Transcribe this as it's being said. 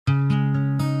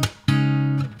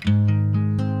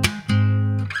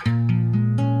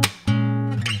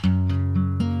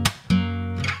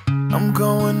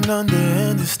under,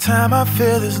 and this time I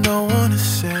feel there's no one to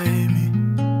save me.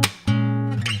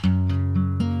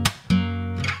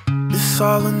 This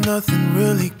all or nothing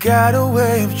really got a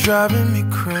way of driving me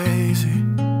crazy.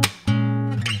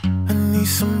 I need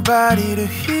somebody to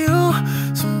heal,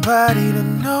 somebody to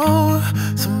know,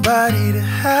 somebody to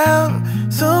have,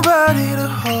 somebody to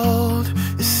hold.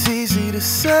 It's easy to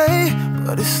say,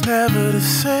 but it's never the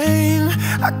same.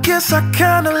 I guess I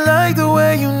kinda like the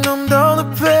way you numbed all the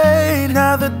pain.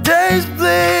 Now the days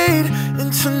bleed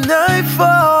into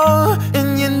nightfall,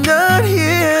 and you're not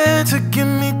here to get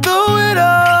me through it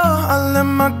all. I let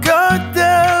my guard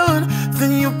down,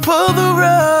 then you pull the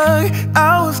rug.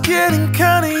 I was getting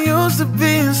kinda used to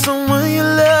being someone you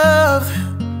loved.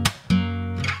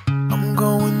 I'm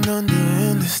going under,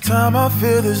 and this time I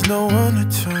feel there's no one to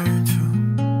turn to.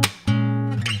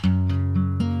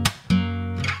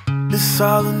 This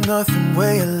all or nothing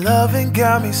way of loving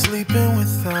got me sleeping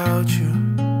without you.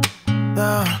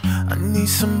 Now I need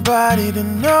somebody to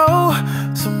know,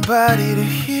 somebody to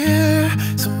hear,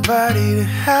 somebody to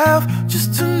have, just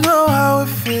to know how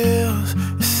it feels.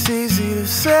 It's easy to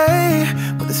say,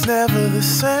 but it's never the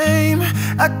same.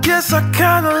 I guess I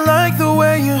kinda like the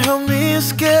way you help me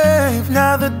escape.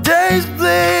 Now the days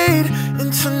bleed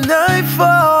into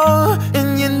nightfall,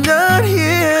 and you're not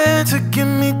here to get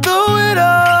me through it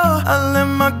all. I let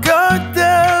my guard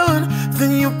down,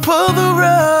 then you pull the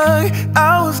rug.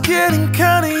 I was getting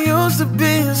kinda used to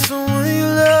being someone you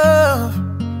love.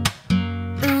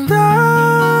 And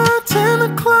I tend to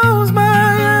close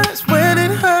my eyes when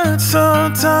it hurts.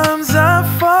 Sometimes I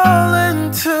fall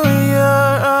into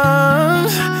your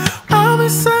arms. I'll be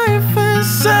safe and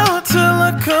sound till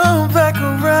I come back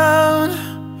around.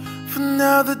 For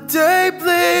now the day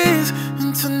bleeds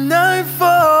into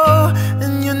nightfall,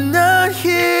 and you're not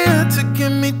here to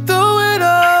get me through it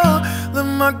all. Let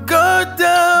my guard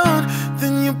down,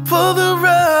 then you pull the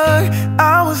rug.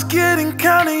 I was getting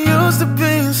kinda used to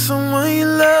being someone you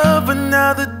love, but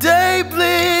now the day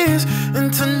bleeds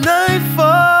into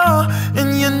nightfall, and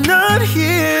you're not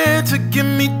here to get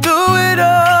me through it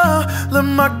all. Let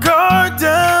my guard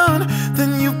down,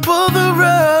 then you pull the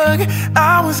rug.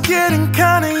 I was getting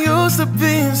kinda used to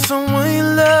being someone you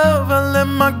love. I let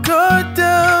my guard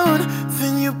down,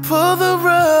 then you pull the